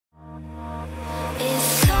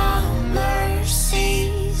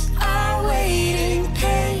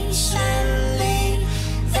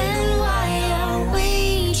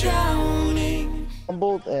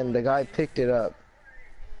fumbled and the guy picked it up.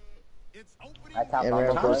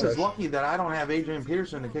 Thomas is lucky that I don't have Adrian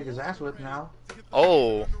Peterson to kick his ass with now.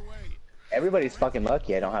 Oh. Everybody's fucking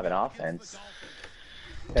lucky I don't have an offense.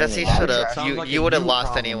 Jesse, shut up. You would have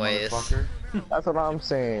lost anyways. That's what I'm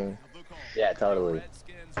saying. Yeah, totally.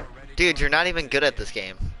 Dude, you're not even good at this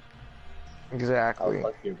game. Exactly. I'll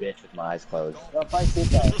fuck your bitch with my eyes closed. Don't play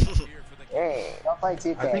 2K. Hey, don't play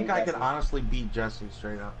 2K. I think I could honestly beat Jesse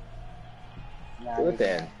straight up. Do it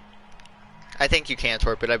then. I think you can,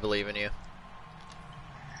 Torpid. I believe in you.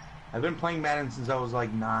 I've been playing Madden since I was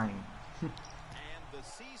like 9.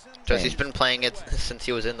 Jesse's been playing it since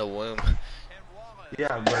he was in the womb.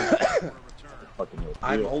 Yeah, but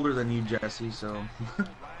I'm older than you, Jesse, so...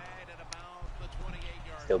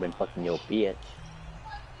 Still been fucking your bitch.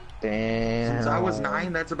 Damn. Since I was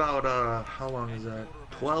 9, that's about, how long is that?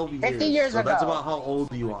 12 years. 50 years so ago. That's about how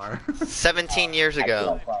old you are. 17 years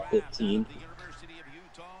ago. 15.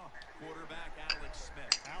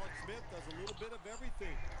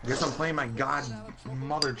 Guess I'm playing my god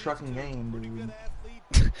mother trucking game,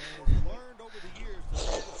 dude.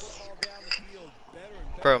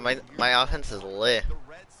 Bro, my offense is lit.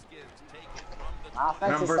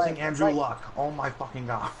 And I'm versing Andrew Luck. Oh my fucking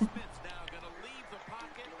god.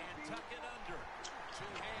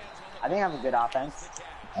 I think I have a good offense.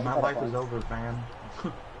 My life is over, fam.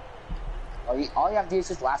 All you have to do is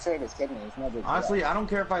just lacerate his kidney. It's no big deal. Honestly, I don't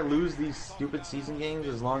care if I lose these stupid season games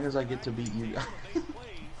as long as I get to beat you guys.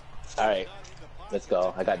 Alright, let's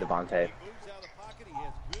go. I got Devontae.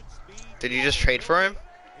 Did you just trade for him?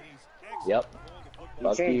 Yep.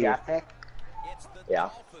 You trade draft pick? Yeah.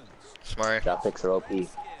 Smart. Draft picks are OP. Who'd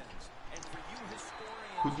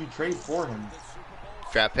you trade for him?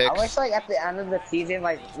 Draft picks. I wish like at the end of the season,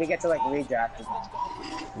 like we get to like redraft him.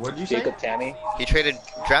 What'd you say? Jacob Tammy. He traded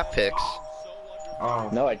draft picks. Oh.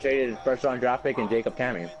 No, I traded first round draft pick and Jacob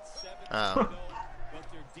Tammy. Oh.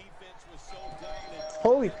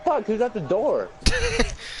 Holy fuck, who's at the door?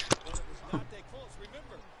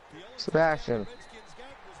 Sebastian.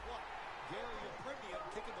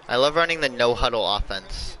 I love running the no huddle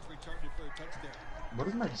offense. What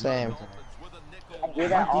is my Same. I do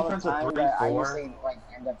that all the defense a time, but I 3-4? usually like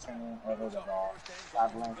end up turning over the ball.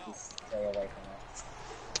 I've learned to stay away from it.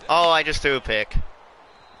 Oh, I just threw a pick.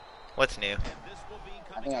 What's new?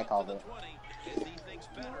 I think I called it.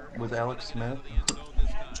 With Alex Smith?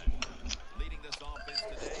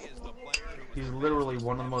 He's literally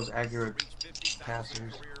one of the most accurate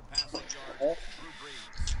passers.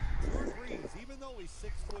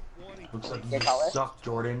 Looks like you suck,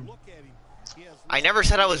 Jordan. I never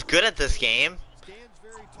said I was good at this game.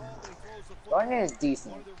 Jordan is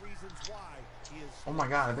decent. Oh my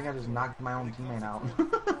god, I think I just knocked my own teammate out.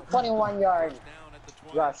 21-yard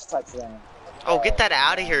rush touchdown. Oh, get that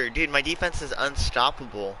out of here, dude. My defense is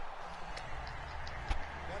unstoppable.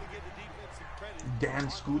 Dan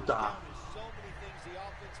Scooter.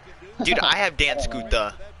 Dude, I have Dan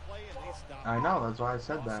Scuta. I know, that's why I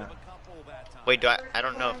said that. Wait, I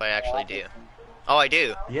don't know if I actually do. Oh, I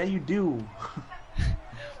do. Yeah, you do.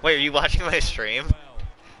 Wait, are you watching my stream?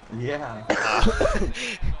 Yeah. Oh.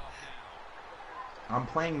 I'm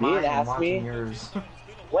playing mine and watching yours.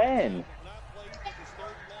 When?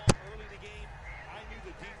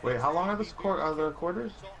 Wait, how long are the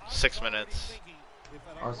quarters? 6 minutes.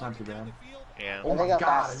 Oh, it's not too bad. Yeah. Oh my god,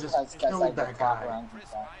 I just killed that guy.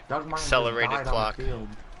 Doug Myers Accelerated died clock. on the field.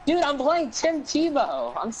 Dude, I'm playing Tim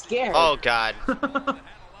Tebow. I'm scared. Oh god.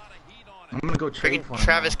 I'm gonna go trade for him.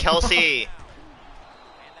 Travis Kelce.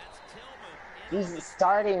 He's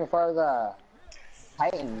starting for the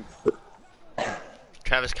Titans.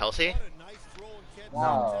 Travis Kelce?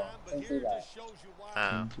 No, Tim Tebow.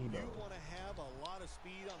 Oh.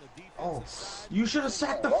 Oh, you should have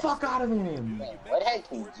sacked the fuck out of him. Man, what the heck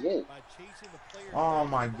can you do? Oh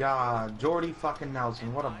my god, Jordy fucking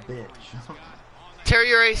Nelson, what a bitch. Tear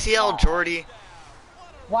your ACL, Jordy.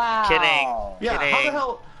 Wow. Kidding. Yeah, Kidding. how the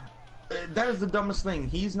hell? That is the dumbest thing.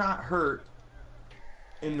 He's not hurt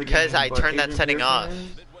in the game. Because I but turned that Adrian setting Peterson off.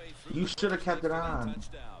 is. You should have kept it on.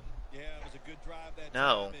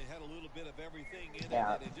 No.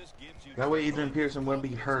 Yeah. That way Adrian Peterson wouldn't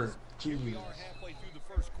be hurt. Jeez.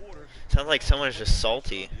 Sounds like someone's just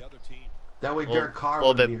salty. That way Derek Carr A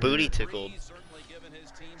little wouldn't be bit booty hurt. tickled.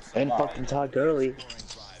 And fucking Todd Gurley.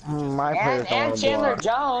 My players And don't Chandler block.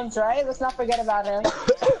 Jones, right? Let's not forget about him.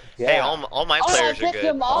 Hey, all my Oh, I players are picked good.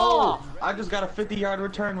 him off. Oh, I just got a 50-yard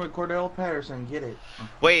return with Cordell Patterson. Get it.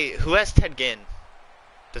 Wait, who has Ted Ginn?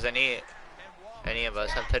 Does any of us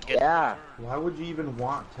have Ted Ginn? Yeah. Why would you even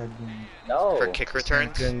want Ted Ginn? No. For kick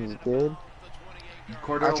returns? Good. Good.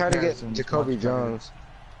 Cordell I tried to get Patterson's Jacoby much better. Jones.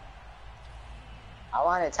 I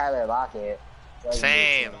wanted Tyler Lockett.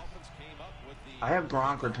 Same. I have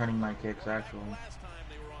Gronk returning my kicks, actually.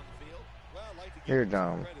 You're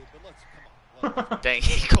dumb. Dang,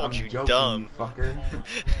 he called I'm you joking, dumb. you fucker.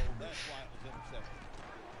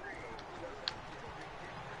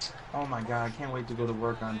 Oh my god, I can't wait to go to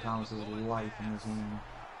work on Thomas's life in this game.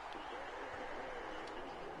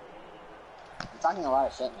 I'm talking a lot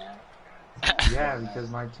of shit, man. Yeah, because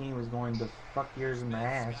my team is going to fuck yours in the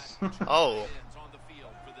ass. Oh,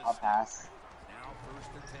 I'll pass.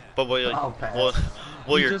 but I'll pass.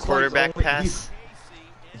 will He your just quarterback likes pass?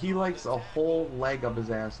 He likes a whole leg up his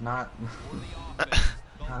ass, not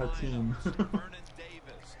not a team.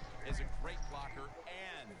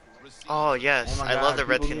 Oh yes, Oh my I God, love the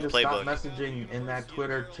people need Redskins to stop playbook. messaging in that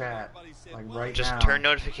Twitter chat, like right Just now. turn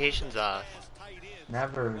notifications off.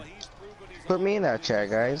 Never. Put me in that chat,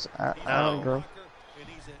 guys. I don't No.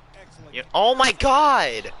 go. Oh my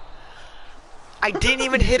god! I didn't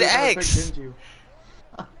even hit You got a pick, X! didn't you?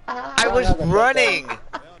 I was running!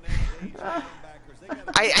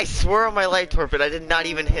 I swear on my life, Torpid, I did not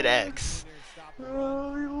even hit X.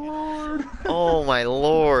 Oh Lord! Oh my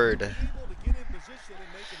lord.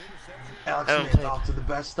 Alex I don't Smith play. off to the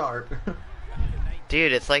best start.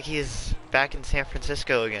 Dude, it's like he's back in San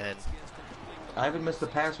Francisco again. I haven't missed a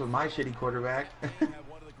pass with my shitty quarterback.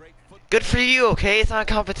 Good for you, okay? It's not a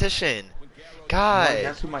competition. Wanna God.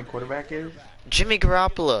 guess who my quarterback is? Jimmy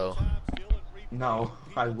Garoppolo. No,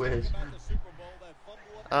 I wish.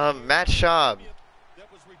 Matt Schaub.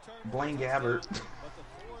 Blaine Gabbert.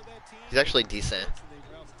 He's actually decent.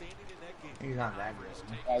 He's not that great.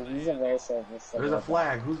 Yeah, he's a very service. There's a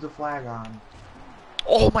flag. Who's the flag on?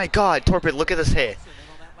 Oh my god, Torpid, look at this hit.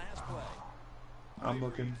 I'm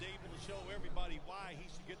looking.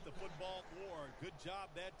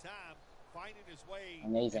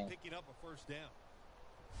 Amazing.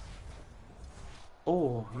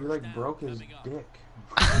 Oh, you like broke his dick.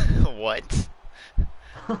 What?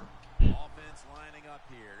 Offense lining up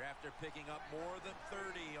here after picking up more than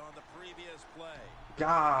 30 on the previous play.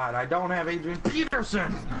 God, I don't have Adrian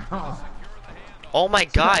Peterson. Oh. Oh my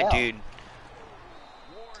god, dude.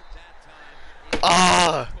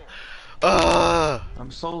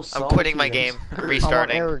 I'm so I'm salty. quitting my game. I'm I'm on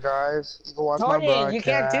restarting. air, guys. You can watch my Tony, broadcast. you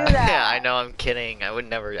can't do that. Yeah, I know, I'm kidding. I would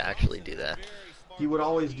never actually do that. He would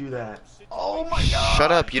always do that. Oh my god.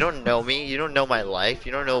 Shut up, you don't know me. You don't know my life.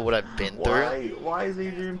 You don't know what I've been through. Why? Why is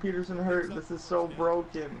Adrian Peterson hurt? This is so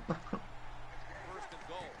broken.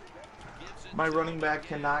 My running back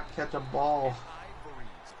cannot catch a ball.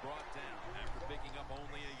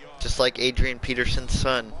 Just like Adrian Peterson's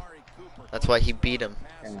son. That's why he beat him.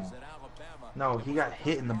 No, he got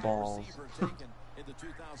hit in the balls.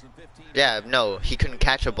 Yeah, no, he couldn't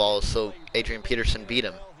catch a ball, so Adrian Peterson beat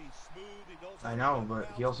him. I know, but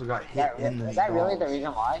he also got hit in the balls. Is that really the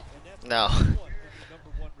reason why? No.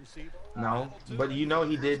 No, but you know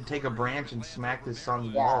he did take a branch and smacked his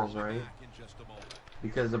son's balls, right?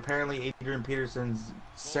 Because apparently Adrian Peterson's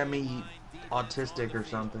semi-autistic or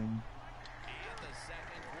something.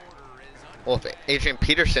 Well, if Adrian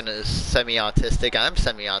Peterson is semi-autistic, I'm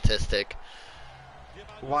semi-autistic.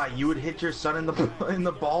 Why? You would hit your son in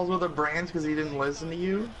the balls with a branch because he didn't listen to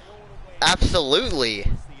you? Absolutely.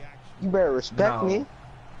 You better respect No. me.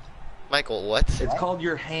 Michael, what? It's called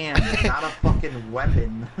your hand, not a fucking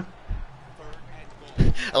weapon.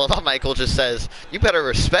 I love how Michael just says, "You better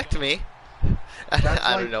respect me." That's Out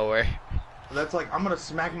like- of nowhere. That's like, I'm gonna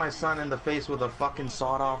smack my son in the face with a fucking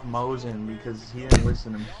sawed-off Mosin because he didn't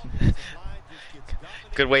listen to me.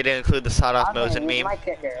 Good way to include the sawed-off I'm gonna Mosin use meme. my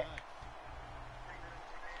kicker.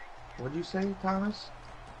 What'd you say, Thomas?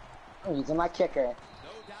 I'm using my kicker.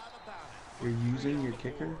 You're using your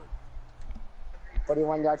kicker?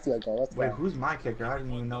 41-yard field goal. Let's Wait, go. who's my kicker? I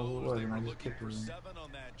didn't even know who it was, and I just kicked him.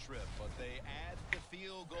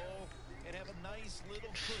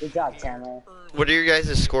 Good job, Tanner. What are your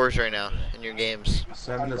guys' scores right now in your games?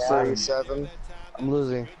 7-7. 37. I'm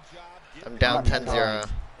losing. I'm down 10-0.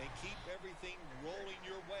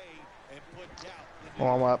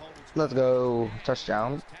 Warm up. Let's go.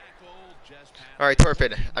 Touchdown. Alright,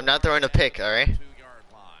 Torpid, I'm not throwing a pick, alright?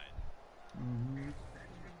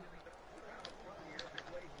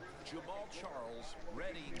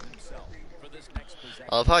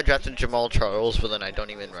 I love how I drafted Jamal Charles, but then I don't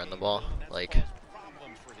even run the ball. Like,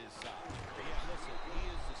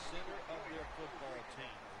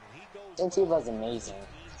 Cincy was amazing.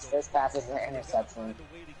 His first pass is an interception.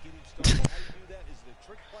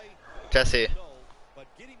 Jesse,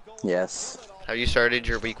 Yes. have you started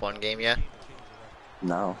your week 1 game yet?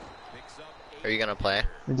 No. Are you gonna play?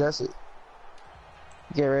 Jesse.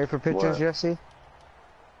 Get ready for pictures, What? Jesse.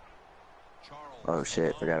 Oh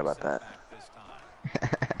shit, forgot about that.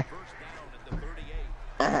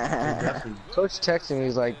 Hey, Jesse. Coach texted me,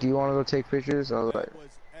 he's like, do you want to go take pictures? I was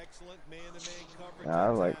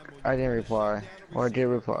like, I didn't reply. Or I did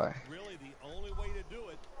reply.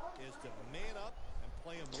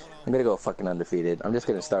 I'm gonna go fucking undefeated. I'm just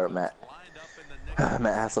gonna start Matt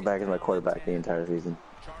Hasselback as my quarterback the entire season.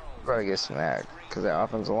 Probably get smacked. Because that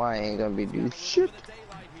offensive line ain't gonna be do shit.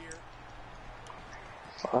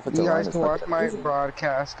 Offensive You line guys is can watch fucking my amazing.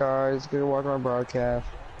 broadcast, guys. Go watch my broadcast.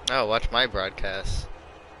 Oh, watch my broadcast.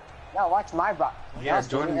 No, watch my bro. Yeah, No,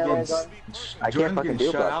 Jordan's Steven, getting, I can't Jordan's fucking getting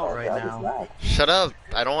do shut out about right that. now. Shut up.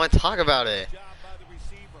 I don't want to talk about it.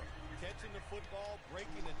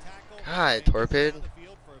 God, Torpid.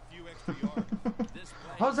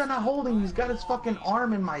 How's that not holding? He's got his fucking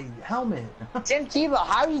arm in my helmet. Tim Tebow,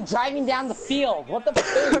 how are you driving down the field? What the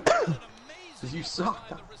fuck? You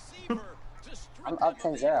suck. I'm up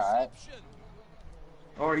 10-0, alright?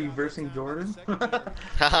 Oh, are you versing Jordan? God.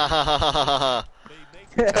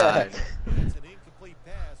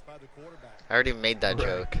 I already made that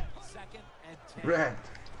joke. Wrecked.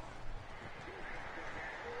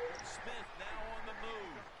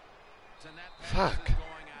 Fuck.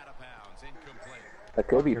 I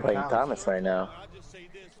could be playing Thomas right now.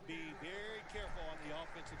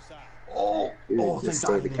 Oh, Dude, thank just God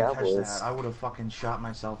stay I the didn't catch Cowboys. that. I would have fucking shot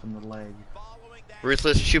myself in the leg.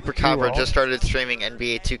 Ruthless Chupacabra all? just started streaming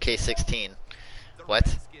NBA 2K16.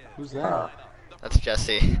 What? Who's that? That's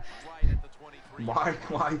Jesse. Why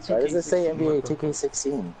Why does it say 2K16? NBA What the-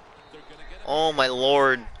 2K16? Oh my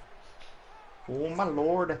lord. Oh my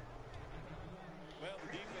lord.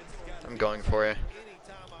 I'm going for it.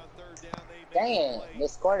 Dang it, they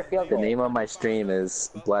scored a field The goal. name of my stream is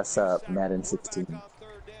Bless Up Madden 16.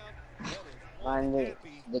 On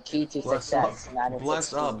the key to Bless up. success. Madden Bless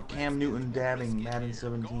 16. up. Cam Newton dabbing Madden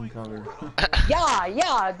 17 cover.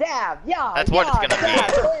 Yeah, dab, yeah. That's what it's gonna dab,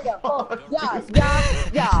 be. there you go.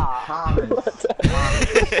 Yeah. Thomas.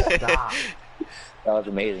 Stop. That was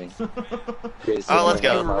amazing. Oh, let's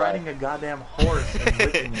go. You were riding a goddamn horse and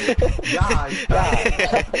whipping it. Yeah,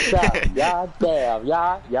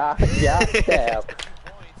 damn.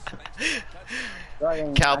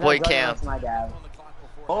 Jordan, Cowboy I know Jordan Cam. likes my dab.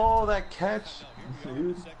 Oh, that catch.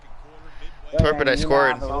 Dude. Torpid, I you know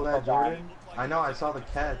scored. have a Saw that, lethal dab. Jordan? I know, I saw the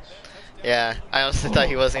catch. Yeah, I honestly thought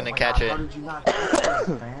he wasn't Oh gonna my catch God, it. How did you not catch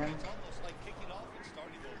that, man?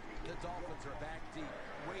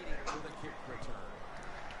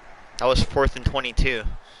 That was 4th and 22.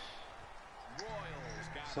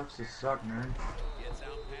 Sucks to suck, nerd.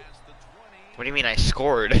 What do you mean I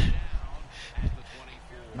scored?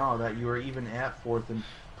 No, that you were even at 4th and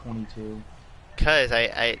 22. Cause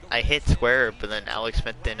I hit square, but then Alex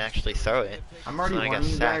Smith didn't actually throw it. I'm already So I got warning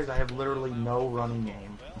you sacked. guys, I have literally no running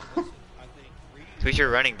game. Who's your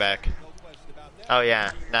running back? Oh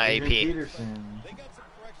yeah, not Adrian AP. Peterson.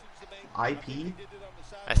 IP?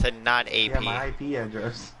 I said not AP. Yeah, my IP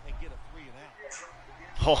address.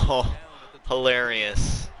 Oh,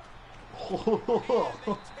 hilarious.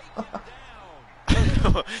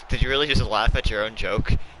 Did you really just laugh at your own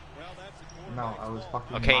joke? No, I was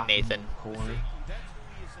fucking Okay, mocking Nathan. Corey.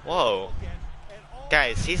 Whoa.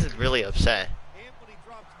 Guys, he's really upset.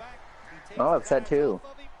 I'm upset too.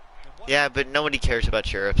 Yeah, but nobody cares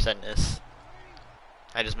about your upsetness.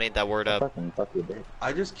 I just made that word up. Fucking fuck you, bitch.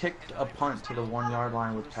 I just kicked a punt to the 1-yard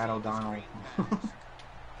line with Pat O'Donnell.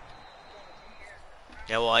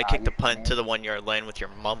 Yeah, well, I kicked the punt to the 1-yard line with your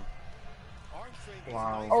mum.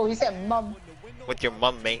 Wow. Oh, he said mum. With your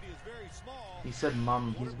mum, mate. He said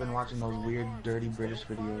mum, he's been watching those weird, dirty British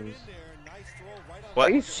videos. What?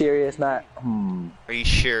 Are you serious, Matt? Are you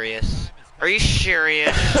serious? Are you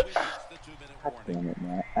serious? God damn it,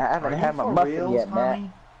 Matt. I haven't Are had you my for muffin reals, yet, Matt.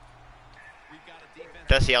 homie?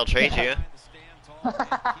 Dusty, I'll trade you.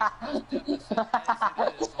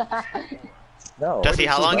 No. Dusty,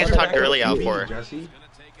 how long is Todd Gurley out for? Jesse?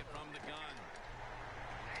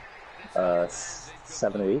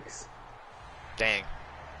 7 weeks. Dang.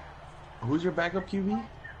 Who's your backup QB?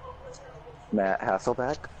 Matt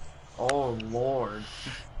Hasselback. Oh, Lord.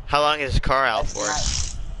 How long is Carr out for?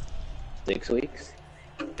 6 weeks.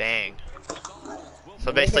 Dang.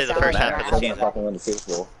 So basically the first half of the I'm gonna season. fucking win the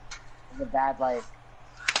Super Bowl. The bad, like,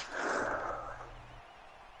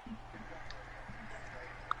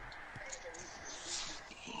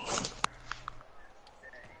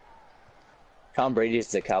 Tom Brady is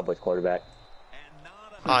the Cowboys quarterback.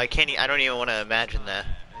 Oh, I don't even want to imagine that.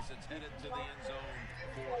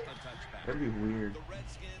 That'd be weird.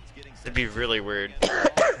 It'd be really weird.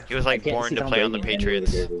 He was I like can't born see to Tom play on the Brady in any of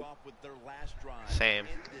Patriots. the Same.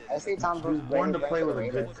 I see Tom He was Brady born to breaking play the with a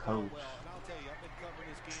good Ravens. coach.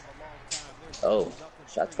 Oh,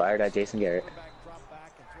 shots fired at Jason Garrett.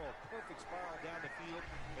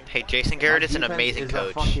 Hey, Jason Garrett is an Defense amazing is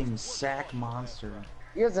coach. a fucking sack monster.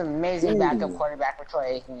 He was an amazing backup quarterback for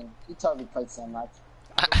Troy Aikman. He totally played so much.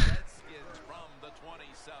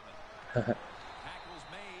 Come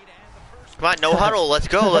on, no huddle. Let's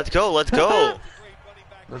go. Let's go. Let's go.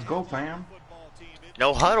 Let's go, fam.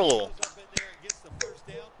 No huddle.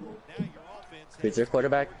 Who's their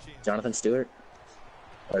quarterback? Jonathan Stewart?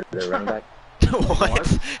 Or their running back? What?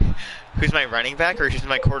 Who's my running back or who's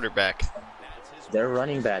my quarterback? Their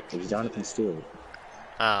running back is Jonathan Stewart.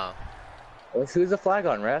 Oh. Who's the flag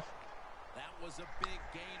on, ref?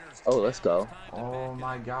 Oh, let's go. Oh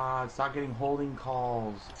my god, stop getting holding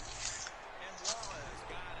calls.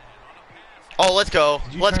 Oh, let's go.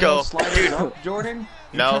 Did you Let's turn go. those sliders Dude. up, Jordan?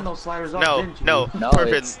 You No. turned those sliders up, No, didn't you? no. No,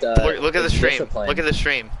 Perfect. it's, Look at the it's stream. discipline. Look at the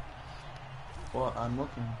stream. Well, I'm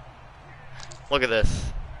looking. Look at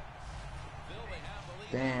this.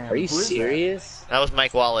 Damn. Are you who is that? serious? That was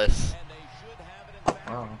Mike Wallace.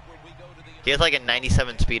 Oh. He has like a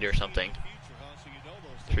 97 speed or something.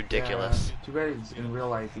 It's ridiculous. Yeah, too bad he's in real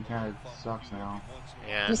life. He kind of sucks now.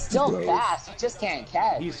 Yeah. He's still fast. He just can't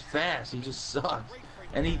catch. He's fast. He just sucks.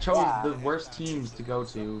 And he chose the worst teams to go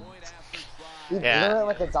to. He Yeah. literally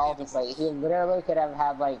with the Dolphins. Like he literally could have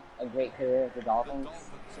had like a great career with the Dolphins.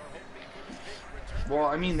 Well,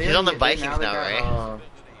 I mean, He's on the Vikings now, right?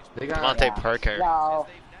 They got. Devontae Parker. No.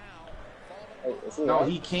 Wait, is he No, right?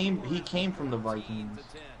 he came from the Vikings.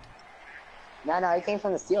 No, he came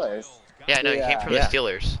from the Steelers. Yeah, no, he came from the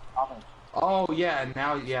Steelers. Dolphins. Oh yeah,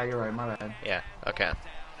 now you're right. My bad. Yeah. Okay.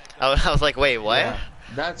 I was like, wait, what? Yeah,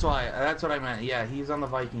 that's why. That's what I meant. Yeah, he's on the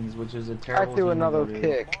Vikings, which is a I terrible. threw team to another go to.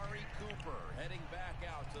 pick.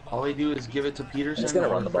 All they do is give it to Peterson He's gonna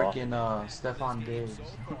or run the ball. freaking Stephon Diggs.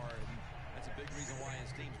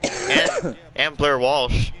 And Blair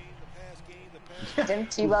Walsh. Tim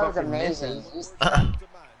Tebow is fucking amazing. misses?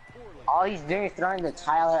 All he's doing is throwing to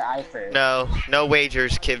Tyler Eifert. No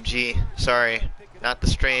wagers, Kiv G. Sorry, not the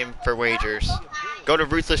stream for wagers. Go to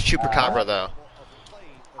Ruthless Chupacabra though.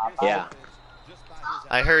 Yeah.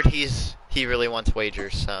 I heard he really wants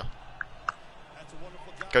wagers, so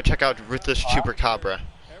go check out Ruthless Chupacabra.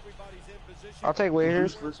 I'll take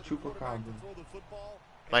waiters. Ruthless Chupacabra.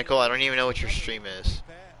 Michael, I don't even know what your stream is.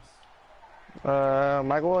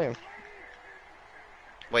 Michael Williams.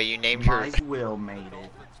 Wait, you named your. Mike Will made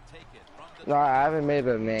it. No, I haven't made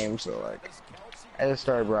a name, so like, I just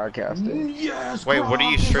started broadcasting. Yes. Wait, what are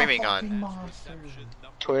you Gronk is a streaming on? fucking monster.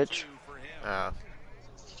 Twitch.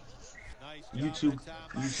 YouTube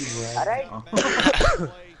Red. Alright.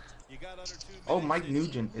 Oh. Oh, Mike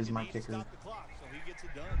Nugent is my kicker.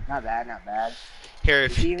 Not bad. Here,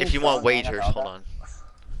 Is he even if you want still in the wagers, NFL? hold on.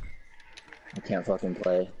 I can't fucking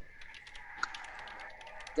play.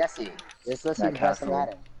 Jesse, just listen to Matt Justin Castle.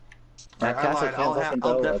 Madden. Matt I Castle lied. I'll, can't fucking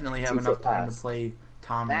throw I'll a definitely have 2-foot enough time to pass. play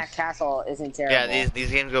Thomas. Matt Castle isn't terrible. Yeah,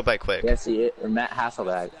 these games go by quick. Yes, he is. Or Matt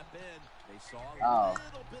Hasselbeck. Oh.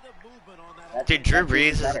 Dude, Drew That's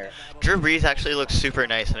even Brees better. Drew Brees actually looks super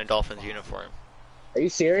nice in a Dolphins uniform. Are you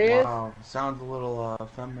serious? Wow, sounds a little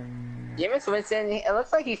feminine. Jameis Winston, it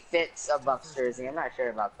looks like he fits a Bucks jersey. I'm not sure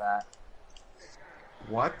about that.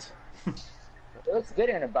 What? It looks good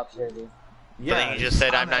in a Bucks jersey. But then you just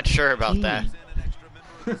said, I'm not sure about that.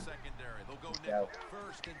 So.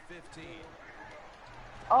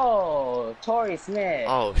 Oh, Torrey Smith.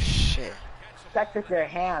 Oh, shit. Check with your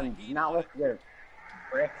hands, not with your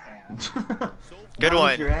brick hands. Good Not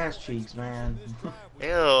one. with your ass cheeks, man. Ew.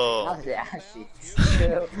 Not with your ass cheeks.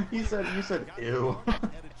 you said ew.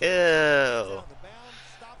 Ew.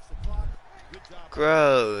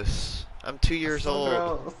 Gross. I'm 2 years So old.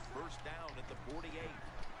 gross.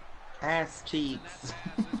 Ass cheeks.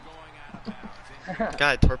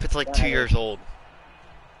 God, Torpid's like 2 years old.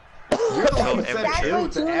 You're the one who So said immature. ew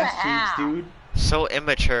to 2 and a ass half. cheeks, dude. So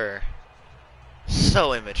immature.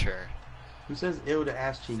 So immature. Who says ew to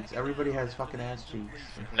ass cheeks? Everybody has fucking ass cheeks.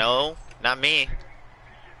 No, not me.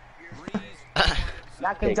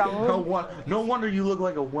 Not Kim Jong-un. No wonder you look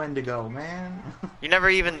like a Wendigo, man. You never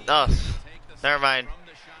even. Oh, never mind.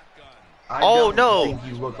 I Oh, don't no. think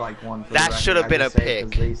you look like one. For That the record. should have I been just a say it 'cause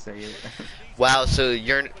pick. They say it. Wow, so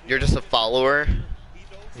you're just a follower?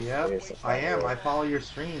 Yep, I am. I follow your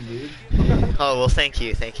stream, dude. Oh well, thank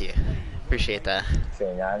you. Appreciate that. So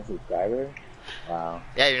you're not a subscriber? Wow.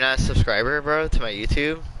 Yeah, you're not a subscriber, bro, to my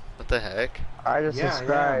YouTube? What the heck? I just Yeah,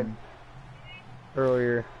 subscribed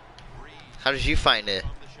earlier. How did you find it?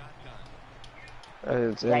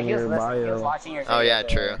 It's Yeah, in he was your listening. He was bio. watching your Oh yeah,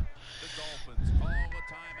 video. true.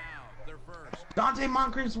 Dante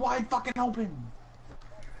Moncrief's wide fucking open.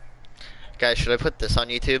 Guys, should I put this on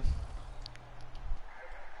YouTube?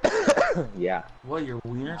 Yeah. What, your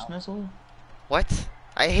wiener schnitzel? What?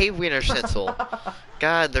 I hate Wiener Schnitzel.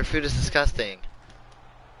 God, their food is disgusting.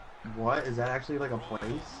 What? Is that actually like a place?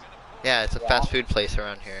 Yeah, it's a fast food place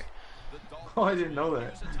around here. Oh, I didn't know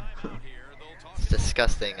that. It's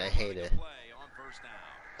disgusting. I hate it.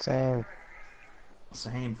 Same.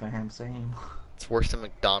 Same, fam, same. It's worse than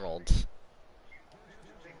McDonald's.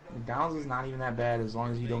 McDonald's is not even that bad as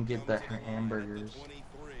long as you don't get the hamburgers.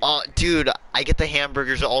 Oh, dude, I get the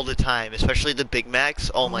hamburgers all the time, especially the Big Macs.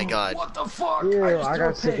 Oh my god. What the fuck? Ew, I got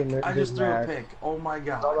just sick threw a of pick. I Big just threw a Mac. pick. Oh my It's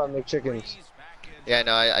all god. about McChickens. Yeah,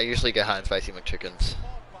 no, I usually get hot and spicy McChickens.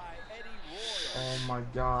 Oh my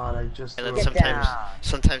god, I just And threw then a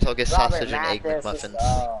sometimes I'll get Robert sausage and egg Mathis, McMuffins.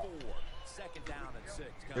 oh.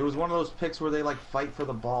 It was one of those picks where they like fight for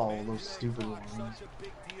the ball, those stupid ones.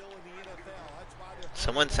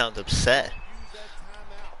 Someone sounds upset.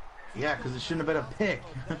 Yeah, because it shouldn't have been a pick.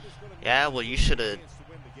 Yeah, well, you should have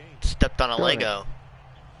stepped on a Lego.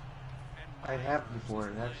 I have before,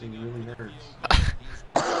 it actually really hurts.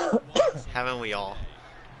 Haven't we all?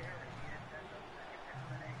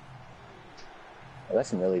 Oh, that's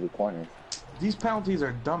some really good corners. These penalties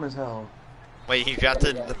are dumb as hell. Wait, you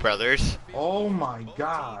drafted the brothers? Oh my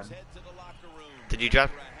god. Did you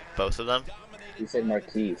draft both of them? You said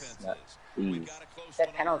Marquise, not these. He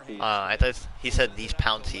said penalties. I thought he said these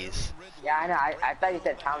pouncies. Yeah, I know. I thought you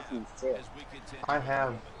said penalties too. I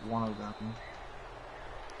have one of them.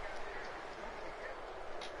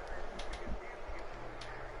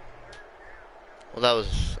 Well, that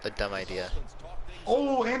was a dumb idea.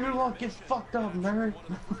 Oh, Andrew Luck gets fucked up, nerd.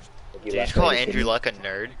 Did you just call Andrew Luck a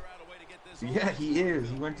nerd? Yeah, he is.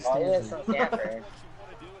 He went to Oh, he is Stanford. from Stanford.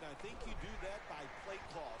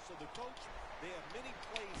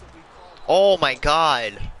 Oh my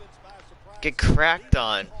god! Get cracked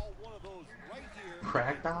on.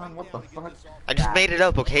 Cracked on? What the fuck? I just made it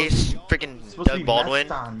up, okay? It's freaking It's supposed to Doug be Baldwin.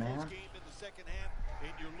 messed on, man.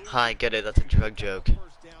 I get it, that's a drug joke. It's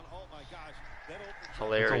a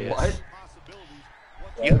Hilarious. what?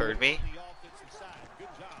 You heard me.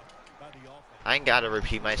 I ain't gotta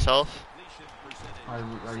repeat myself. I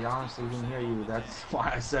honestly didn't hear you. That's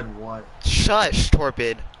why I said what. Shush,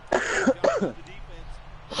 Torpid.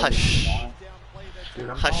 Hush. Dude,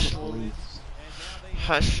 I'm Hush. calling the police.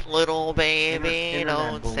 Hush, little baby,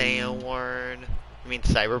 Internet don't say a bullying. word. You mean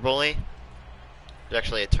cyberbully? There's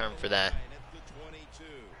actually a term for that.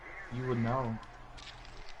 You would know.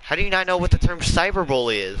 How do you not know what the term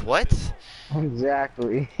cyberbully is? What?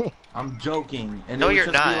 Exactly. I'm joking. And No, it would you're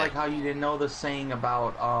just not. be like how you didn't know the saying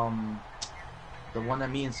about the one that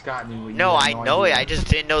me and Scott knew. where you No, had I know it. idea. I just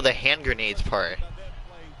didn't know the hand grenades part.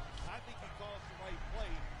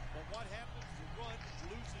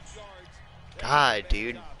 God,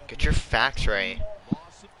 dude. Get your facts right.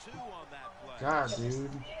 God, dude.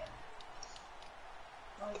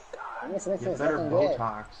 I'm just missing Get better something good.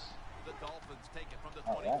 Botox.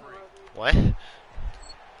 Oh, yeah. What?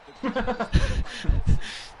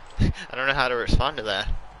 I don't know how to respond to that.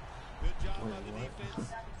 Wait, what?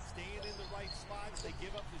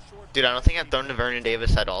 Dude, I don't think I've thrown to Vernon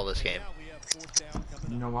Davis at all this game.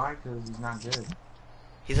 You know why? Because he's not good.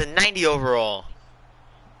 He's a 90 overall.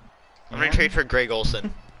 I'm gonna Yeah? trade for Greg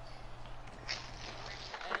Olson.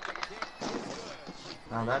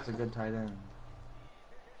 Now that's a good tight end.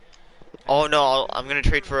 Oh no, I'm gonna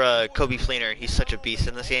trade for Kobe Fleener. He's such a beast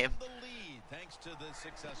in this game.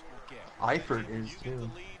 Eifert is too.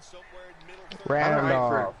 Tyler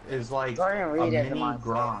Randolph. Eifert is like Jordan a Reed is mini a monster.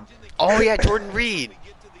 Gronk. Oh yeah, Jordan Reed.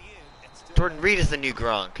 Jordan Reed is the new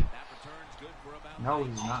Gronk. No,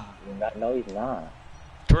 he's not. No, he's not.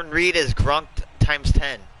 Jordan Reed is Gronk times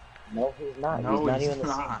 10. No, he's not. No, he's not he's even the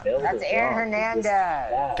not. same build. That's as Aaron Gronk. He's Hernandez.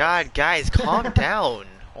 just fast. God, guys, calm down.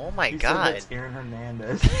 Oh my He said god. that's Aaron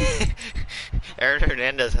Hernandez. Aaron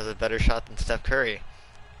Hernandez has a better shot than Steph Curry.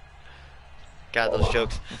 God,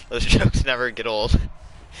 those jokes never get old.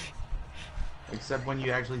 Except when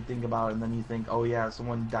you actually think about it and then you think, oh yeah,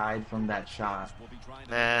 someone died from that shot.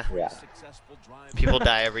 Nah, Yeah. people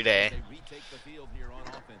die every day.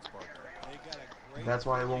 That's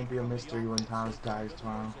why it won't be a mystery when Thomas dies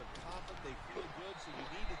tomorrow.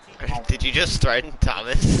 Did you just threaten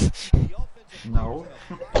Thomas? No.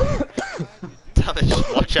 Thomas,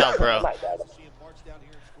 just watch out, Oh bro. my God.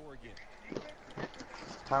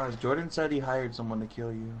 Thomas, Jordan said he hired someone to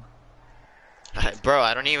kill you. Bro,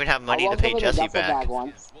 I don't even have money to pay Jesse back.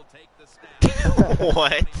 Once.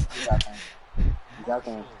 What?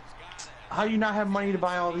 Joking. How do you not have money to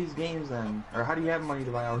buy all these games then? Or how do you have money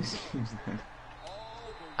to buy all these games then?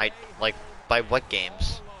 By what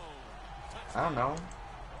games? I don't know.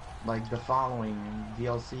 like the following and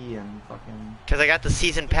DLC and fucking. Because I got the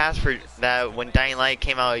season pass for that when Dying Light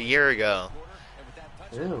came out a year ago.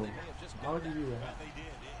 Ew. Why would you do that?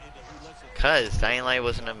 Because Dying Light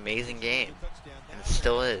was an amazing game. And it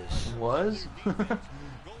still is. Was?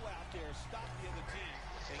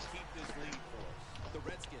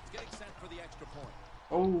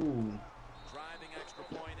 Oh.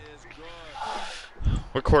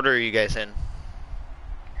 What quarter are you guys in?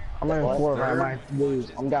 I'm in fourth. I might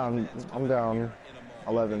lose. I'm down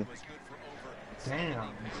 11. Damn.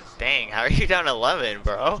 Dang, how are you down 11,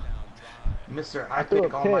 bro? Mister, I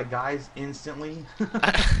pick all my guys instantly.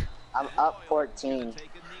 I'm up 14.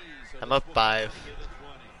 I'm up 5.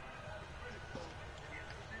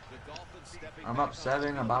 I'm up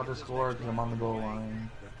 7, about to score because I'm on the goal line.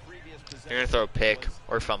 You're gonna throw a pick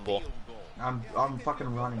or fumble. I'm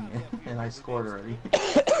fucking running and I scored already.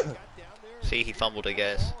 See, he fumbled it,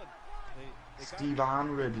 guys.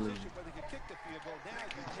 Stevan Ridley.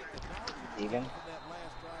 Steven?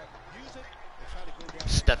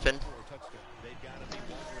 Stefan.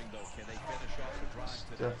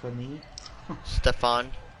 Stephanie.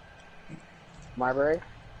 Stefan. Marbury?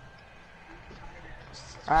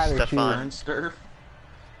 Stefan. Sternsterf.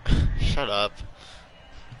 Shut up.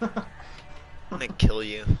 I'm gonna kill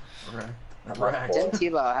you. Right. Tim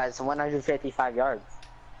Tebow has 155 yards.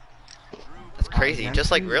 That's crazy, just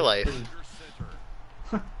like real life.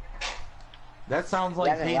 That sounds like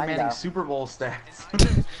Yeah, Peyton Manning's Super Bowl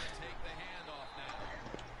stats.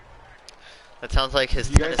 That sounds like his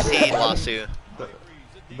You guys Tennessee see lawsuit.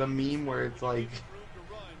 the meme where it's like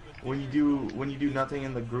when you do nothing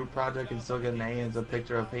in the group project and still get an A, and it's a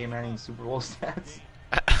picture of Peyton Manning's Super Bowl stats.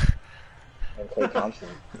 And Clay Thompson.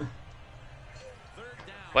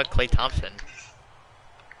 What, Klay Thompson?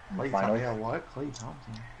 Finals. Yeah, what? Clay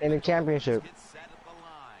Thompson. In the championship.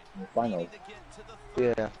 Finals.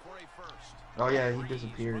 Yeah. Oh yeah, he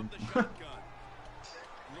disappeared.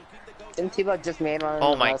 Tim Tebow just made one of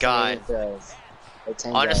Oh the my most God. amazing throws. Like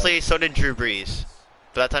 10 Honestly, yards. so did Drew Brees.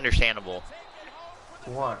 But that's understandable.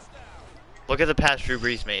 What? Look at the pass Drew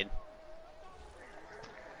Brees made.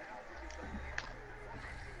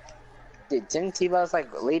 Dude, Tim Tebow's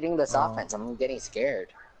like leading this Oh. offense. I'm getting scared.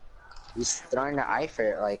 He's throwing the eye for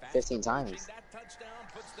it like 15 times.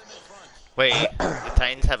 Wait, the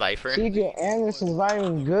Titans have Eifert? CJ Anderson's not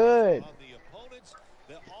even good.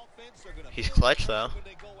 He's clutch, though.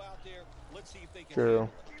 True.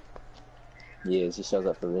 He is. He shows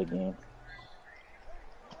up for the big game.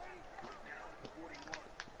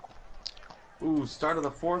 Ooh, start of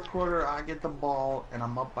the fourth quarter, I get the ball, and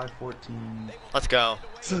I'm up by 14. Let's go.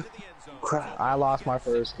 Crap. I lost my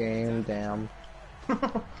first game. Damn.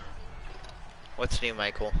 What's new,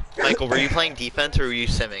 Michael? Michael, were you playing defense or were you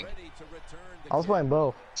simming? I was playing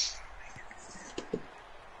both.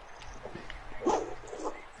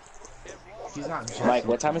 He's not Jesse. Mike,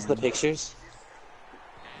 what time is the pictures?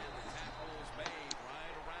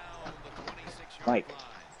 Mike.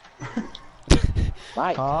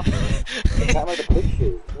 Mike. Huh? What time are the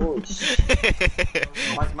pictures? Holy shit.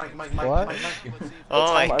 Mike. What? Mike.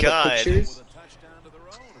 Oh my What time are the god. pictures?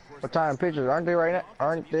 What time pictures? Aren't they right now?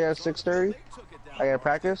 Aren't they at 6:30? I gotta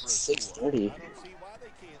practice. 6:30.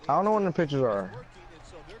 I don't know when the pictures are.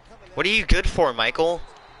 What are you good for, Michael?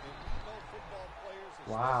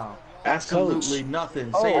 Wow. Ask Coach. Absolutely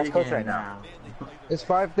nothing. Oh, Say it that's Coach again right now. It's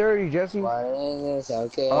 5:30, Jesse. What is this?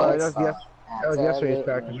 Okay. Oh, that was yesterday's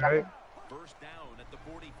practice, right?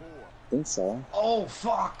 I think so. Oh,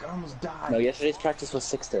 fuck. I almost died. No, yesterday's practice was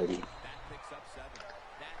 6:30.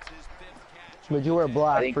 But you wear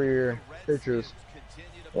black I think- for your pictures.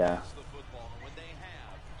 Yeah.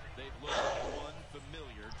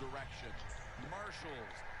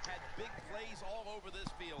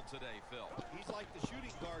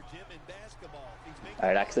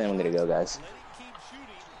 Alright, actually I'm gonna go, guys.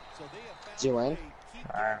 Did you win?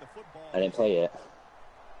 I didn't play yet.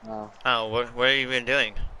 No. Oh, what have you been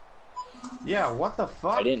doing? Yeah, what the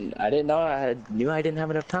fuck? I didn't know knew I didn't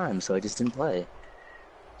have enough time, so I just didn't play.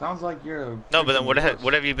 Sounds like you're a No, but then what freaking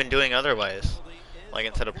what have you been doing otherwise? Like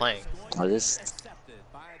instead of playing? I just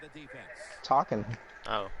Talking.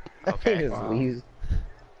 Oh, okay. Just leaves.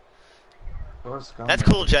 wuss. That's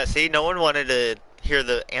cool, Jesse. No one wanted to hear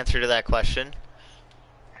the answer to that question.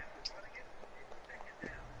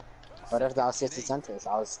 What if that was 50 sentence?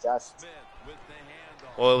 I was just.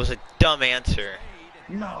 Well, it was a dumb answer.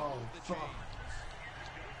 No, fuck.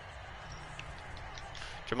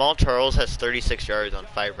 Jamal Charles has 36 yards on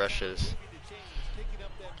 5 rushes.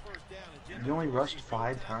 You only rushed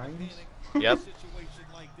 5 times? Yep.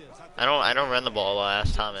 I don't run the ball. I'll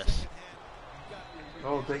ask Thomas.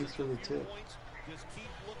 Oh, thanks for the tip.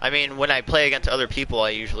 I mean, when I play against other people, I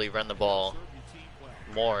usually run the ball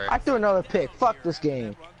more. I threw another pick. Fuck this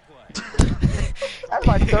game. That's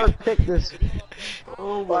my third pick this.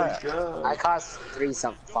 Oh my god. I caused 3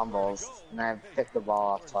 fumbles, and I picked the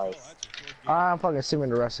ball off twice. I'm fucking simming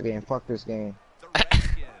the rest of the game. Fuck this game.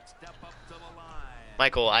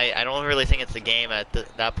 Michael, I don't really think it's the game at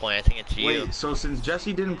that point. I think it's you. Wait, so since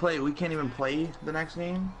Jesse didn't play, we can't even play the next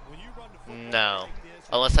game? No.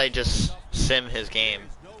 Unless I just sim his game.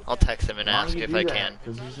 I'll text him and Why don't ask you if do I that? can.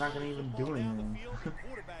 Because he's not gonna even do anything.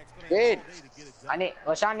 Dude,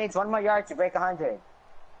 LaShawn needs 1 more yard to break 100.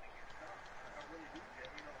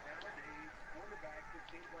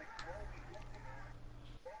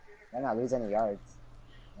 They're not lose any yards.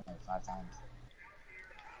 5 times.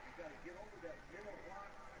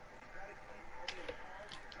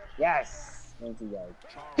 Yes! 22 yards.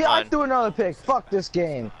 Yeah, I threw another pick. Fuck this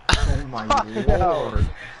game. Oh my Fuck lord.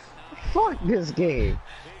 Fuck this game.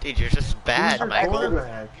 Dude, you're just bad, Who's your Michael.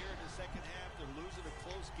 quarterback?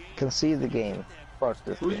 Concede the game. Fuck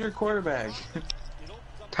this Who's game. your quarterback?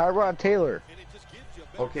 Tyrod Taylor.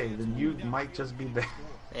 Okay, then you might just be bad.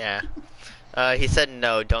 Yeah. He said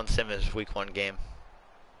no, don't sim his week 1 game.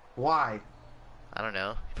 Why? I don't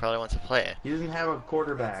know. He probably wants to play it. He doesn't have a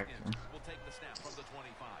quarterback.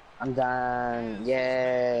 I'm done.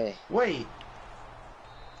 Yay. Wait,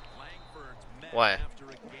 Why?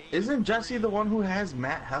 isn't Jesse the one who has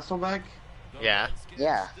Matt Hasselbeck? Yeah.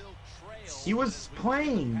 Yeah. He was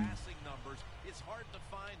playing.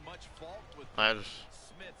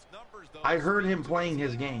 I heard him playing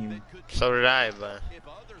his game. So did I, but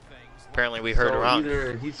apparently we heard So wrong.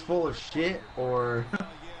 either he's full of shit or...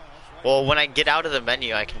 Well, when I get out of the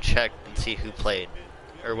menu, I can check and see who played.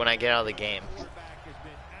 Or when I get out of the game.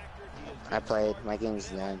 I played. My game's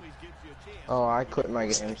done. Oh, I quit my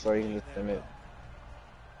game so you can just sim it.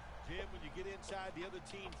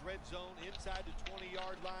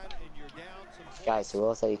 Guys, who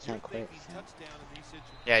else said you can't quit?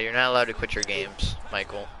 Yeah, you're not allowed to quit your games,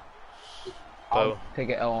 Michael. I'll Oh, take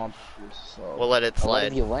an L on purpose, so. we'll let it But what if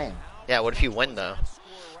slide. you win? Yeah, what if you win, though?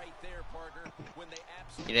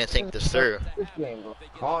 You didn't think this through. This game, bro.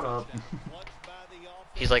 Caught up.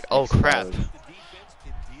 He's like, oh crap.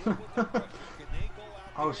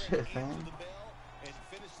 Oh shit, man.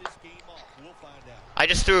 I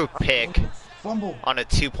just threw a pick Fumble. on a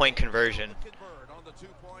 2-point conversion.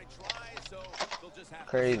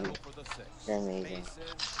 Crazy. You're amazing.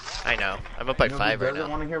 I know. I'm up by You know 5 who right doesn't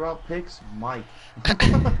now. want to hear about picks? Mike.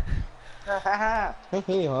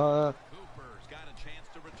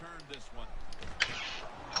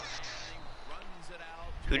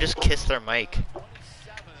 Who just kissed their mic?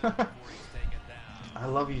 I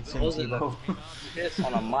love you, Tim Tebow. Kiss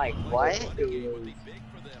on a mic. What?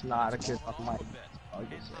 Not a kiss on a mic. I'll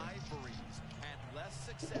just say.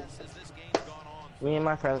 Me and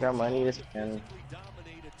my friends got money this weekend.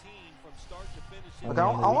 Look, I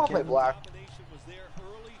want to play black.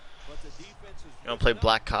 You wanna play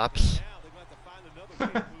Black Cops? You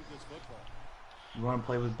want to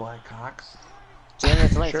play with Black Cocks?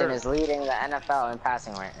 Jameis Winston Sure. is leading the NFL in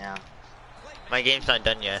passing right now. My game's not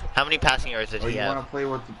done yet. How many passing yards did Or he you want have? to play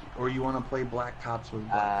with, or you want to play Black Cops with?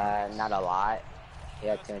 Black Not a lot. He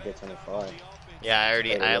had 224. Yeah,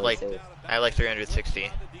 I have like Too.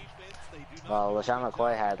 360. Well, LaShawn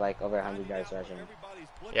McCoy had like over 100 yards rushing.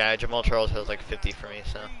 Yeah, Jamal Charles has like 50 for me,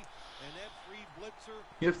 so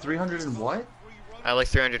You have 300 and what? I have like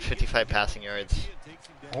 355 passing yards.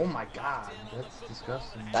 Oh my god, that's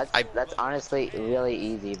disgusting. That's honestly really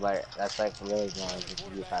easy, but that's like really annoying if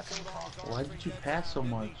you passing the ball. Why did you pass so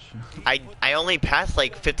much? I only passed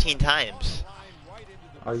like 15 times.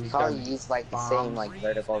 Oh, you Probably got use like the bombs. same like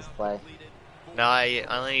verticals play. No, I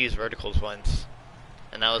only used verticals once,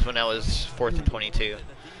 and that was when I was 4th and 22.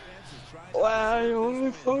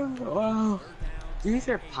 Wow. Use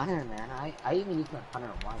your punter, man. I even used my punter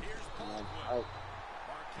once. And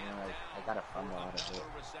then, I got a fumble out of it.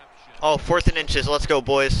 Oh, 4th and inches. Let's go,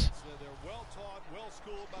 boys.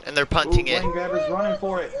 And they're punting Ooh, it. Blaine Gabber's running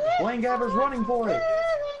for it. Blaine Gabber's running for it.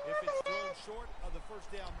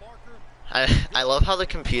 I love how the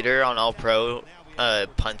computer on All Pro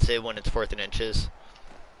punts it when it's 4th and inches.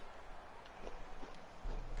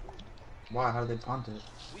 Why? How did they punt it?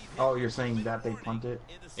 Oh, you're saying that they punt it?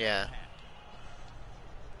 Yeah.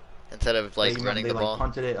 Instead of like They- running they the ball. like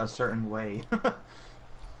punted it a certain way.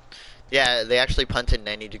 Yeah, they actually punted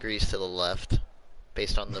 90 degrees to the left,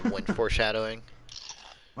 based on the wind foreshadowing.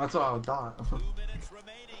 That's what I thought.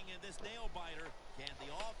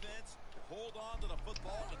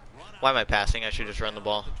 Why am I passing? I should just run the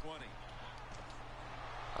ball.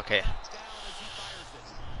 Okay.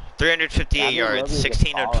 358 yards, Roby gets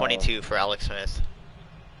 16 of followed. 22 for Alex Smith.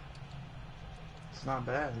 It's not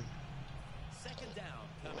bad. Second down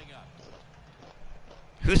coming up.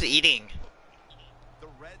 Who's eating? The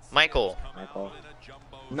Redskins Michael. come out Michael. in a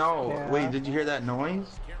jumbo No, Yeah. wait, did you hear that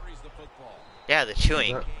noise? carries the football. Yeah, the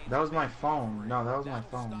chewing. That was my phone. No, that was my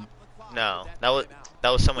phone. No, that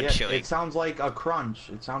was someone Yeah, chewing. it sounds like a crunch.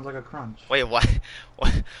 It sounds like a crunch. Wait, what?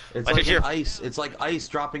 What? It's Why like does your ice. It's like ice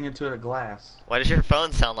dropping into a glass. Why does your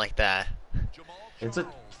phone sound like that? It's a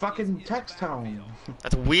fucking text tone.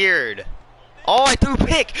 That's weird. Oh, I threw a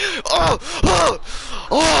pick. Oh, oh,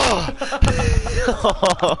 oh.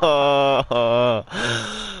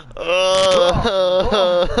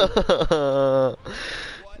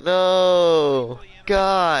 No,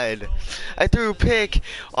 God, I threw a pick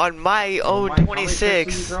on my own Mike, how many picks did you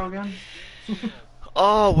 26. throw again?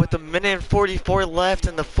 Oh, with a minute and 44 left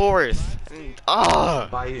in the fourth. Ah.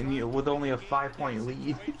 With only a 5-point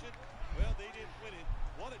lead.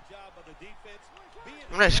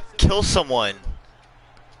 I'm gonna kill someone.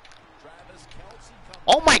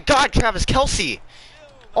 Oh my God, Travis Kelce!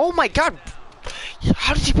 Oh my God,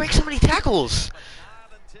 how did he break so many tackles?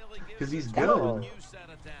 Because he's good.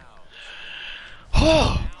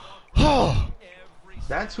 Oh, oh,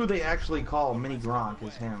 That's who they actually call Mini Gronk,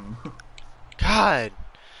 is him. God.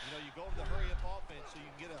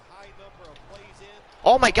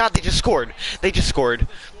 Oh my God, they just scored. They just scored.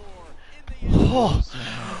 Oh.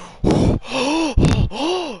 I'm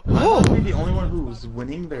not gonna be the only one who's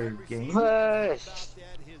winning their game. Push.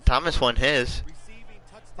 Thomas won his.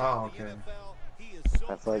 Oh, okay.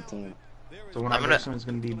 That's our team. So when I'm I'm gonna- gonna... is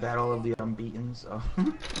gonna be Battle of the Unbeaten. So.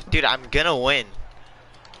 Dude, I'm gonna win.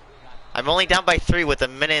 I'm only down by 3 with a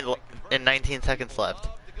minute and 19 seconds left.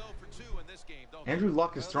 Andrew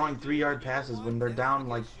Luck is throwing 3-yard passes when they're down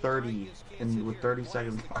like 30 and with 30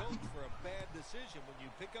 seconds left.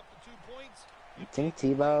 I think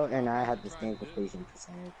Tebow and I had the same completion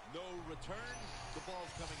percentage. No return. The ball's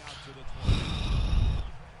coming out to the 20.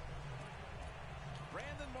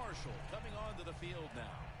 Brandon Marshall coming onto the field now.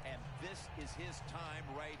 And this is his time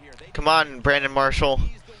right here. Come on, Brandon Marshall.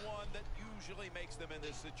 He's the one that usually makes them in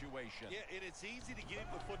this situation. Yeah, and it's easy to get him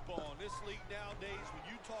the football in this league nowadays. When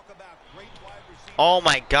you talk about great wide receivers, Oh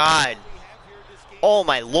my God. we have here in this game, Oh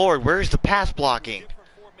my Lord, where's the pass blocking? different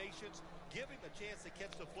formations, give him a chance to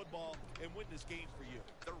catch the football and win this game for you.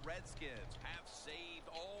 The Redskins have saved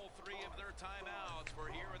all 3 of their timeouts for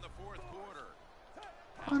here in the fourth quarter.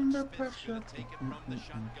 Under Smith's pressure. gonna take it from the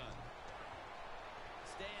shotgun.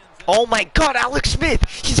 Stands in Oh my God, Alex Smith!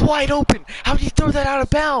 He's wide open! How did he throw that out of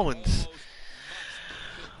bounds?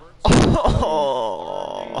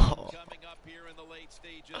 Oh. coming up here in the late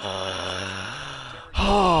stages. Oh.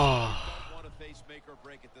 Don't want to face make or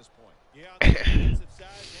break at this point. Yeah, on the defensive side,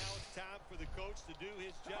 now it's time for the coach to do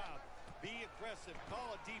his job. Be aggressive,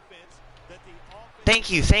 call a defense that the offense.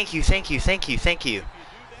 Thank you, thank you, thank you, thank you, thank you. If you do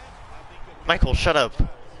that, I think you'll Michael, shut up.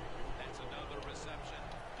 That's another reception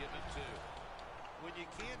given to. when you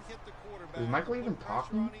can't hit the quarterback. Is Michael even put pressure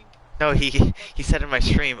talking? on him, No, he said in my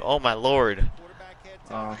stream, oh my Lord. quarterback had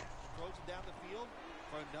time, throws it down the field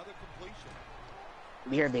for another completion.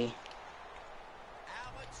 BRB.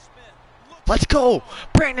 Alex Smith. Let's go!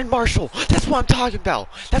 Brandon Marshall! That's what I'm talking about!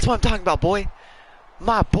 That's what I'm talking about, boy!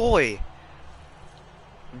 My boy!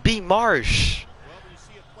 B. Marsh! Well, when you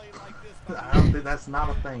see a play like this, I don't think that's not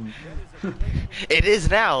a thing. It is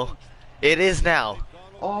now! It is now!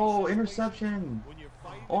 Oh, interception! when you're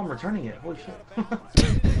fighting, Oh, I'm returning it. Holy shit. good job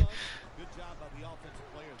by the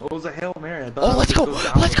offensive players. What was a Hail Mary? I thought Oh, it let's was go! just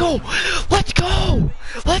down Let's go! Let's go!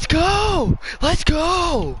 Let's go! Let's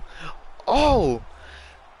go! Oh!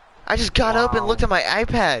 I just got up and Wow. looked at my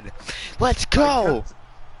iPad. Let's go!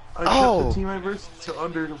 I kept Oh. the team I versed to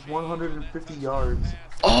under 150 yards.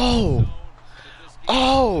 Oh!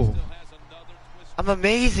 Oh! I'm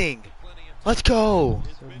amazing! Let's go!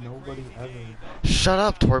 So nobody ever. Shut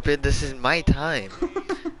up, Torpid. This is my time.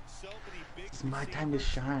 It's my time to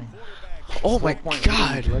shine. Oh my 4-point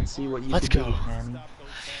God! lead. Let's see what you Let's can go. do, Hammy.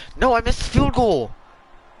 No, I missed the field goal!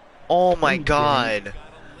 Oh my You didn't. God!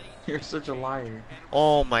 You're such a liar.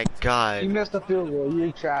 Oh my You God! missed the field goal.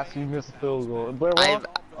 You trash. You missed the field goal. But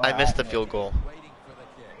I missed the field goal.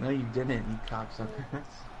 No, you didn't, you cocksucker.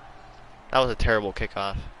 That was a terrible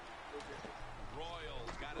kickoff. Royals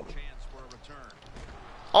got a chance for a return.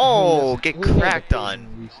 Oh, get cracked on.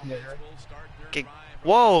 Will start their Get, drive.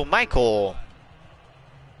 whoa, Michael.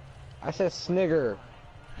 I said snigger.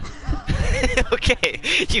 Okay,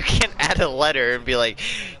 you can't add a letter and be like,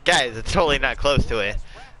 guys, it's totally not close to it.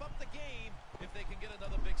 Wrap up the game if they can get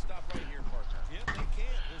another big stop right here, partner. Yep, they can.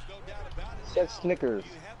 There's no doubt about it. Said Snickers.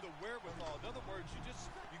 You have the wherewithal. In other words, you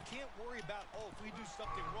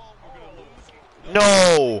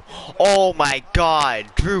No! Oh my God!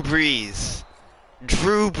 Drew Brees.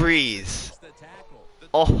 Drew Brees.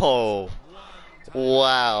 Oh.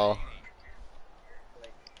 Wow.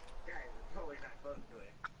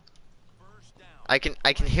 I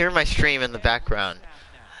can hear my stream in the background.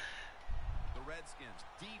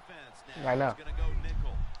 I know.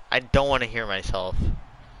 I don't want to hear myself.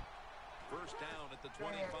 First down at the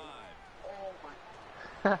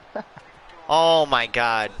 25. Oh my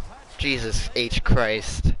God. Jesus H.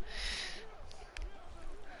 Christ.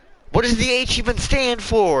 What does the H even stand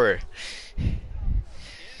for? They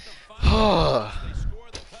score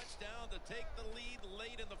the touchdown to take the lead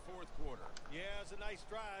late in the fourth quarter. Yeah, it was a nice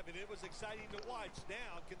drive, and it was exciting to watch.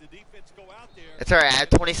 Now, can the defense go out there? It's alright, I have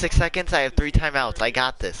 26 seconds, I have 3 timeouts. I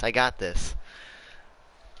got this, I got this.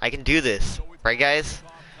 I can do this. Right, guys?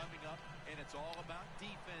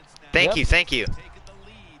 Thank you, thank you.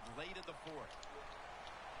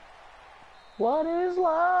 What is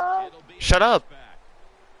love? Shut up.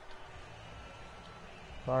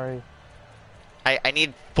 Sorry. I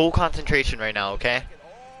need full concentration right now, okay? It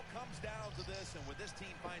all comes down to this, and when this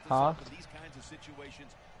team finds Huh? itself in these kinds of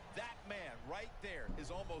situations, that man right there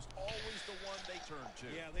is almost always the one they turn to.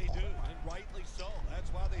 Yeah, they do, and rightly so. That's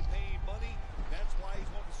why they pay him money. That's why he's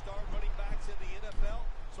one of the star running backs in the NFL.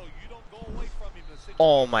 So you don't go away from him in a situation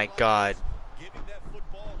Oh my like God. this. Give him that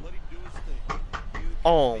football, let him do his thing.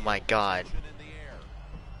 Oh my God. In the air.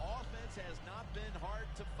 Offense has not been hard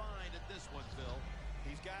to find at this one, Phil.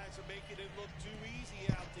 These guys are making it look too easy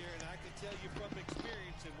out there, and I can tell you from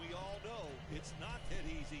experience, and we all know it's not that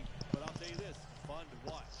easy. But I'll tell you this, fun to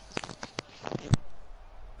watch.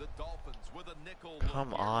 The Dolphins with a nickel.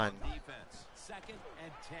 Come on. Defense. 2nd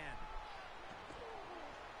and 10.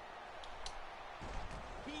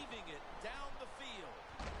 Heaving it down the field.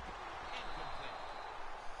 Incomplete.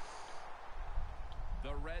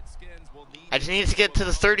 The Redskins will need I just need to get to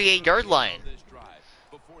the 38-yard line. this drive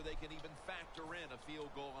before they can even factor in a field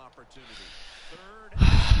goal opportunity. 3rd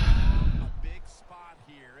and a big spot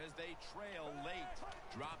here as they trail late.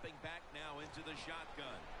 Dropping back now into the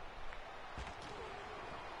shotgun.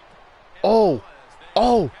 Oh.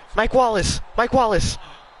 Oh. Mike Wallace. Mike Wallace.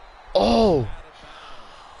 Oh.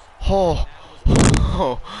 Oh.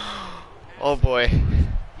 Oh. Oh boy. He's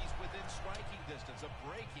within striking distance of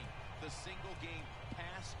breaking the single game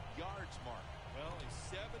pass yards mark. Well, he's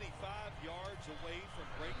 75 yards away from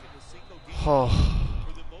breaking the single game Oh.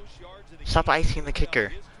 for the most yards in a Stop game icing the in NFL kicker.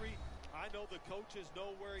 history. I know the coaches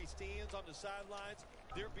know where he stands on the sidelines.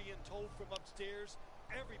 They're being told from upstairs.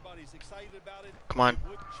 Everybody's excited about it. Come on. It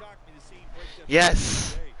wouldn't shock me to see him break that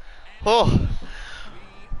Yes. today. Oh.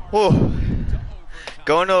 Oh.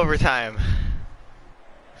 Going to overtime. Time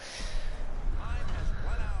has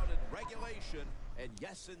run out in regulation, and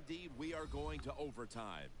yes, indeed, we are going to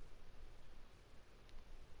overtime.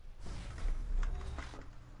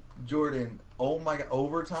 Jordan, oh my God,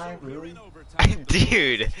 overtime? So here Really? in overtime, the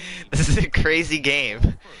Dude, Dolphins this is a crazy game.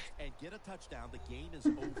 first and get a touchdown, the game is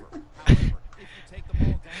over. However, if you take the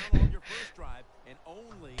ball down on your first drive and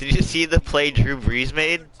only Did you see the play Drew Brees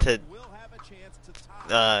made to will have a chance to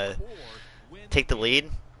tie or win take the lead?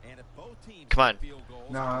 And if both teams Come on. get field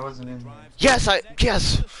goals, No, I wasn't in there. Yes,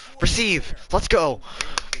 yes. Receive. Let's go.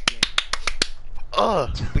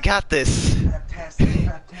 We got this. Fantastic.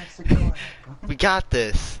 We got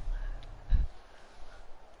this.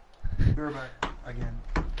 You're back again.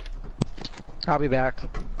 I'll be back.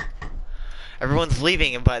 Everyone's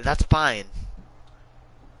leaving, but that's fine.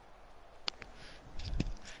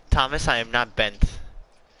 Thomas, I am not bent.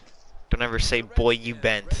 Don't ever say, boy, you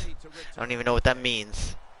bent. I don't even know what that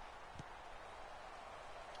means.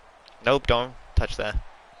 Nope, don't touch that.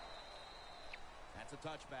 That's a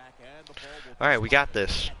touchback, and the ball will Alright, we got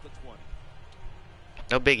this. at the 20.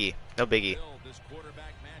 No biggie. No biggie. Still, this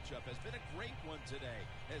quarterback matchup has been a great one today,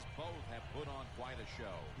 as both have put on quite a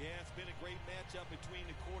show. Yeah, it's been a great matchup between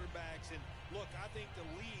the quarterbacks. And look, I think the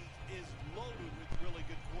league is loaded with really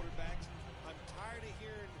good quarterbacks. I'm tired of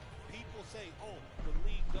hearing people say, oh, the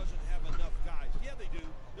league doesn't have enough guys. Yeah, they do.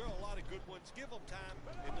 There are a lot of good ones. Give them time,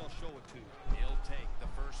 and they'll show it to you. He'll take the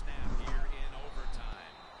first snap here in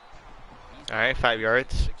overtime. Alright, 5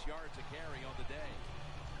 yards. 6 yards to carry on the day.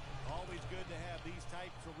 Always good to have these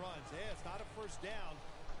types of runs. Yeah, it's not a first down,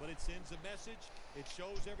 but it sends a message. It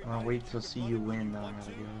shows everybody. I'll wait that till can see run you it when win, you though, want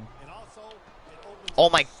to, Abigail. and also it opens Oh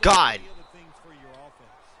up my so God. many other things for your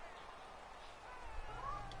offense.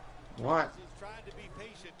 What? He's trying to be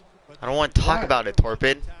patient, but I don't want to talk about it,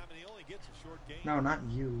 Torpid. time, and he only gets a short game. No, not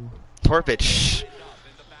you. Torpid, shh. Up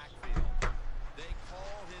in the backfield. They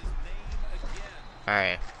call his name again.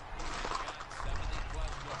 Alright. Got 70+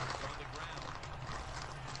 yards on the ground.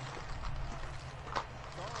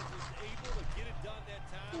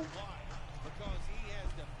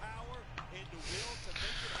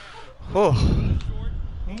 Oh.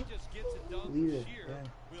 He just gets it done Leave with it, sheer yeah.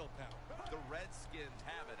 willpower. The Redskins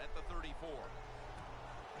have it at the 34.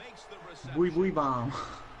 Makes the reception. Boy, boy, bomb.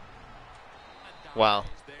 Wow.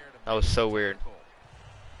 That was so weird.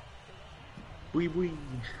 Boy, boy.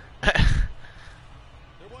 There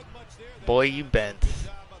wasn't much there that Boy, time. you bent. Good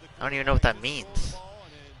job by the I don't even know what that quarterback. means. Just throwing the ball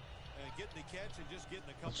and getting the catch and just getting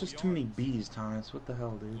a couple It's just too many yards. B's, Thomas. What the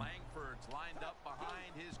hell, dude? Langford's lined up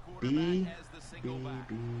behind his B, quarterback as the B, single back.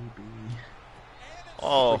 B, B.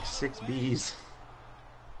 Oh, Like 6 B's.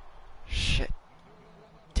 shit.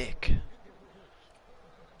 Dick.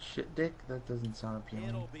 Shit, Dick? That doesn't sound appealing.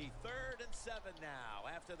 It'll be 3rd and 7 now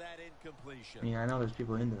after that incompletion. Yeah, I know there's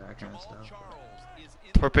people into that kind of Jamal stuff. Charles is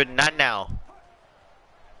in Torpid, not now.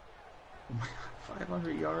 Oh my god,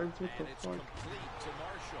 500 yards? What the and it's fuck? complete to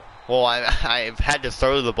Marshall. Well, I've had to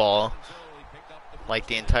throw the ball Until he picked up the like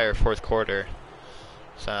the entire fourth quarter.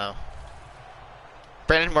 So.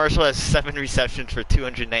 Brandon Marshall has 7 receptions for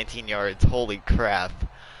 219 yards. Holy crap.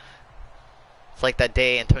 It's like that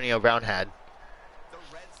day Antonio Brown had. The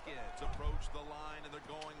Redskins approach the line and they're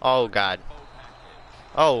going Oh, for God. the full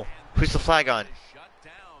package. Oh, who's the flag on? Is shut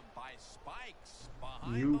down by spikes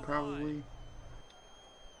behind You the probably. line.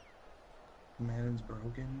 Madden's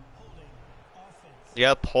broken.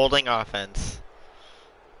 Yep, holding offense.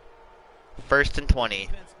 1st and 20.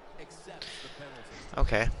 Defense accepts the penalty.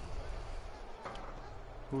 Okay.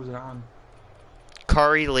 Who's it on?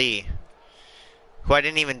 Kari Lee. Who I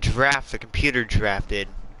didn't even draft, the computer drafted.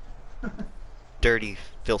 Dirty,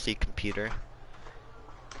 filthy computer.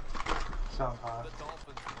 Sounds hot. The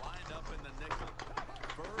Dolphins lined up in the nickel.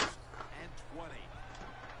 1st and 20.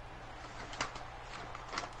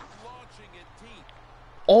 Launching it deep.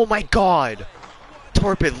 Oh my god!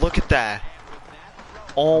 Torpid, look at that.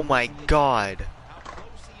 Oh my god. How close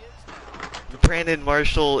he is now. Brandon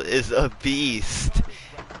Marshall is a beast. 25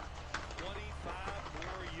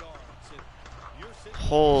 more yards. And you're sitting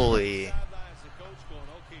Holy. on the sidelines, the coach going,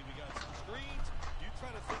 okay, we got some screens. You try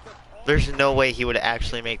to think of all There's no way he would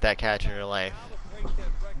actually make that catch in real life. how to break that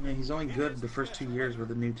record. Yeah, he's only good the first 2 years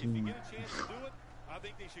with a new If you team. get a chance to do it, I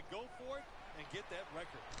think they should go for it and get that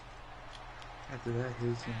record. After that,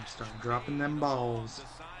 he's gonna start dropping them balls The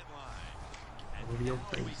sideline. over your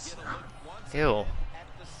We face. get a look once Ew. again at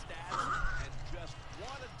the stats, and just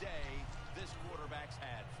what a day this quarterback's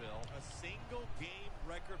had, Phil. A single game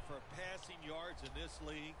record for passing yards in this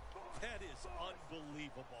league. That is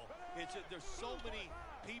unbelievable. There's so many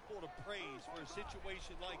people to praise for a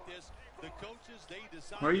situation like this. The coaches, they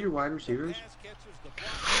decide. Where are your wide receivers? Pass catchers, the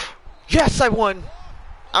block. Yes, I won!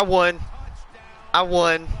 I won! I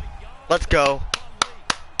won! Let's go.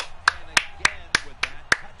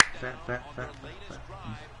 Fat, fat, fat, fat, fat.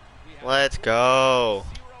 Let's go.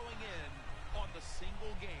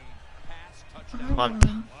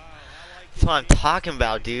 That's what I'm talking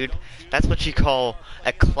about, dude. That's what you call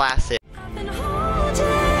a classic.